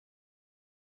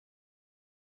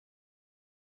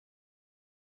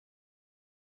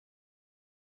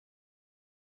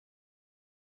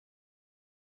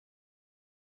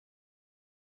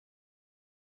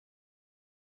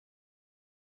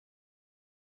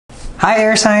Hi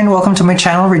air sign, welcome to my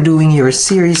channel. We're doing your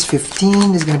series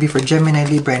 15. This is going to be for Gemini,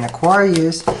 Libra, and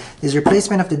Aquarius. This is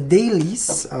replacement of the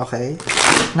dailies. Okay.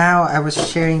 Now I was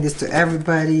sharing this to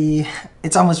everybody.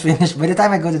 It's almost finished. By the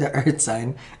time I go to the earth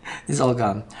sign, it's all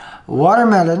gone.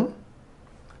 Watermelon,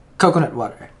 coconut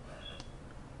water.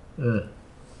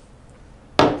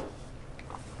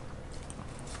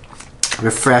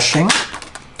 Refreshing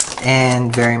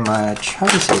and very much, how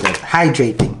do you say that?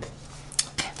 Hydrating.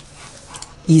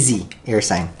 Easy, air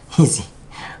sign. Easy.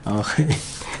 Okay.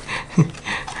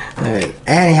 Alright.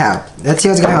 Anyhow, let's see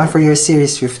what's going on for your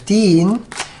series 15.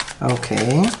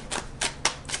 Okay.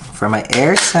 For my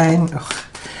air sign. Oh,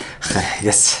 I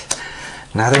guess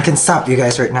nothing can stop you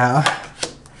guys right now.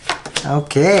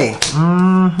 Okay.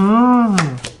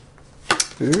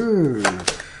 Ooh.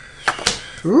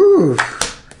 Ooh.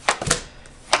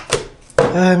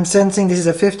 I'm sensing this is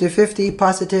a 50-50,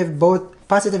 positive, both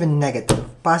positive and negative.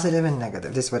 Positive and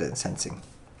negative. This is what I'm sensing.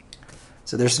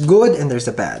 So there's good and there's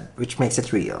a bad, which makes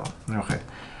it real. Okay.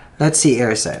 Let's see,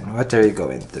 air sign. What are you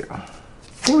going through? I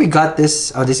think we got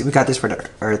this. Oh, we got this for the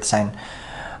earth sign.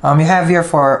 You have here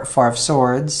Four of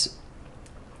Swords.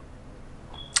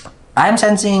 I'm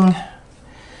sensing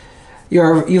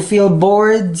you feel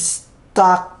bored,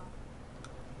 stuck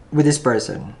with this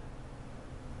person.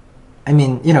 I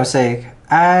mean, you know, say,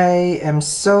 I am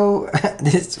so,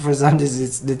 this for some, this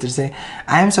is literally saying,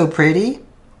 I am so pretty,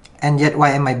 and yet why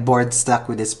am I bored, stuck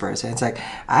with this person? It's like,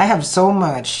 I have so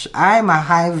much, I'm a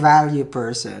high value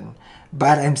person,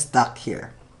 but I'm stuck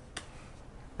here.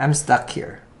 I'm stuck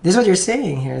here. This is what you're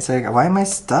saying here. It's like, why am I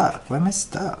stuck? Why am I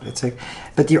stuck? It's like,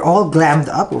 but you're all glammed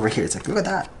up over here. It's like, look at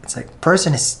that. It's like,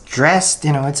 person is dressed,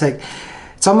 you know, it's like,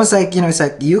 it's almost like, you know, it's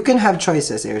like, you can have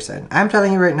choices, air sign. I'm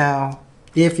telling you right now,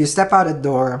 if you step out a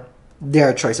door, there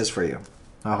are choices for you.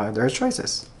 Okay, there are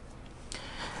choices.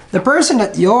 The person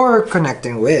that you're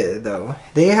connecting with, though,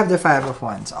 they have the Five of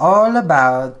Wands. All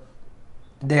about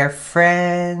their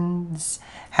friends,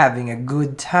 having a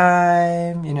good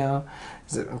time, you know.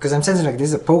 Because I'm sensing like this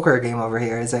is a poker game over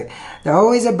here. It's like, they're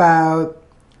always about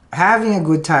having a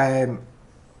good time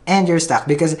and you're stuck,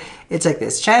 because it's like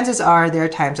this. Chances are there are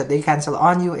times that they cancel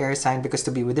on you, air sign, because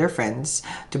to be with their friends,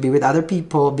 to be with other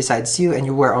people besides you, and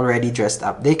you were already dressed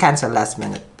up. They cancel last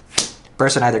minute.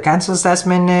 Person either cancels last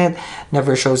minute,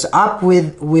 never shows up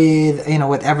with you know,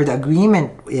 whatever the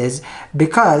agreement is,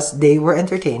 because they were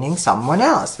entertaining someone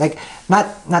else. Like not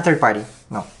third party.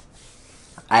 No,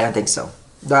 I don't think so.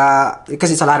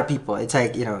 Because it's a lot of people. It's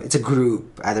like, you know, it's a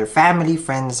group, either family,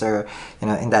 friends, or, you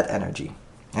know, in that energy.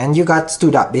 And you got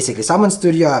stood up, basically. Someone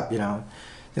stood you up, you know.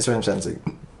 That's what I'm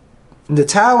sensing. The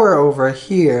tower over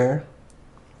here,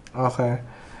 okay,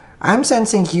 I'm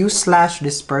sensing you slash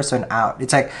this person out.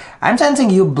 It's like, I'm sensing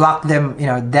you block them, you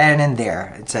know, then and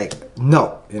there. It's like,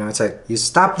 no. You know, it's like, you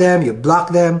stop them, you block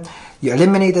them, you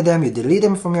eliminated them, you delete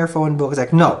them from your phone book. It's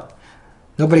like, no.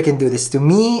 Nobody can do this to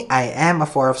me. I am a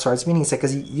Four of Swords. Meaning, it's like,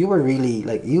 because you were really,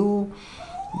 like, you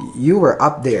were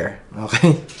up there,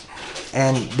 okay?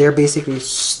 And they're basically,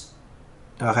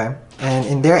 okay, and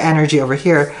in their energy over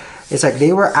here, it's like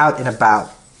they were out and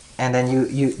about, and then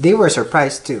they were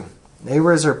surprised too. They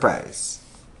were surprised.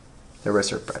 They were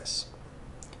surprised.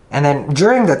 And then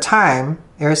during the time,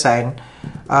 air sign,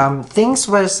 things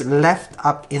was left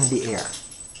up in the air.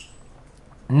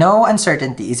 No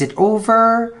uncertainty. Is it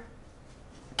over?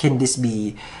 Can this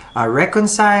be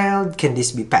reconciled? Can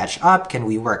this be patched up? Can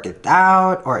we work it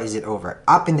out? Or is it over?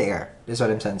 Up in the air. This is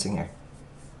what I'm sensing here.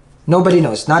 Nobody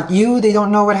knows. Not you. They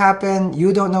don't know what happened.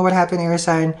 You don't know what happened, air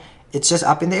sign. It's just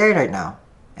up in the air right now.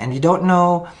 And you don't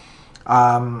know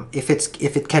if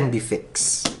it can be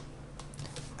fixed.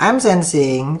 I'm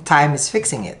sensing time is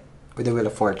fixing it with the Wheel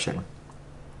of Fortune.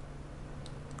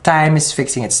 Time is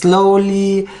fixing it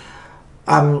slowly.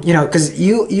 You know, because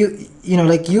you know,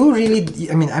 like you really,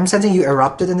 I mean, I'm sensing you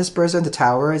erupted in this person, the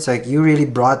tower. It's like you really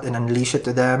brought and unleashed it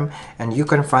to them, and you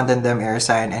confronted them, air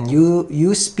sign, and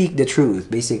you speak the truth,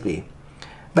 basically.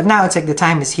 But now it's like the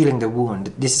time is healing the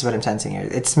wound. This is what I'm sensing here.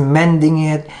 It's mending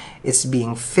it. It's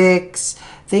being fixed.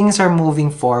 Things are moving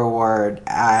forward,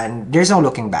 and there's no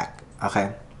looking back.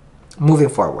 Okay, moving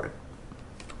forward.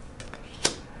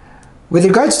 With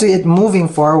regards to it moving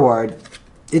forward,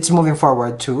 it's moving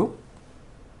forward too.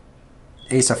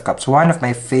 Ace of Cups, one of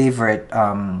my favorite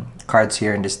cards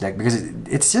here in this deck, because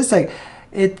it's just like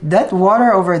that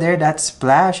water over there, that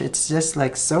splash, it's just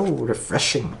like so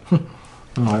refreshing.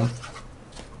 Okay.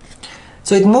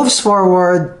 So it moves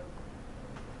forward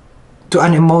to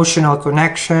an emotional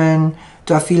connection,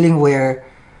 to a feeling where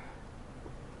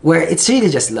it's really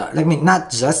just love. I mean, not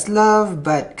just love,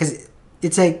 but because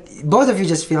it's like both of you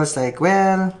just feels like,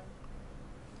 well,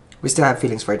 we still have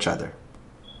feelings for each other.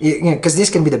 Because this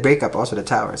can be the breakup also, the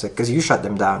Tower. It's like, because you shut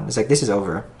them down. It's like, this is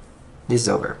over. This is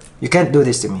over. You can't do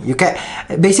this to me. You can't,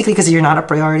 basically, because you're not a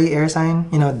priority air sign.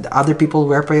 You know, the other people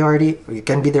were priority. You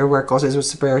can be their work also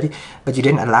as a priority, but you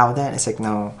didn't allow that. It's like,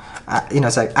 no, you know,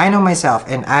 it's like, I know myself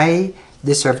and I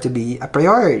deserve to be a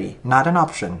priority, not an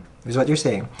option, is what you're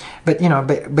saying. But, you know,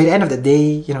 by the end of the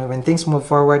day, you know, when things move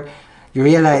forward, you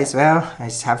realize, well, I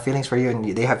have feelings for you and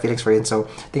they have feelings for you, and so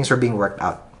things are being worked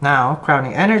out. Now,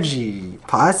 crowning energy,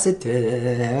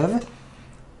 positive,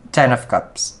 10 of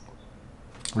Cups.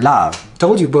 Love.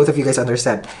 Told you, both of you guys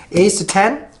understand. Ace to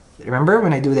 10. Remember,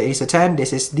 when I do the Ace to 10,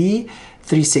 this is the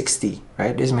 360,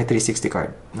 right? This is my 360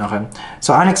 card. Okay.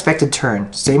 So, unexpected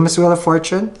turn. Same as Wheel of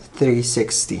Fortune,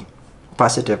 360.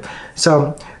 Positive.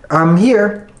 So,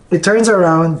 here, it turns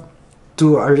around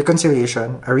to a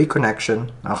reconciliation, a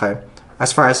reconnection, okay?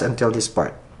 As far as until this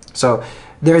part. So,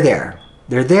 they're there.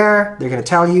 They're there. They're going to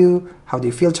tell you how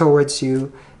they feel towards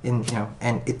you. You know,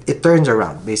 and it turns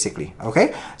around, basically.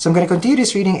 Okay, so I'm going to continue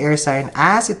this reading, air sign,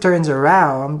 as it turns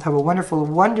around. Have a wonderful,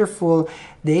 wonderful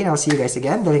day, and I'll see you guys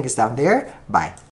again. The link is down there. Bye.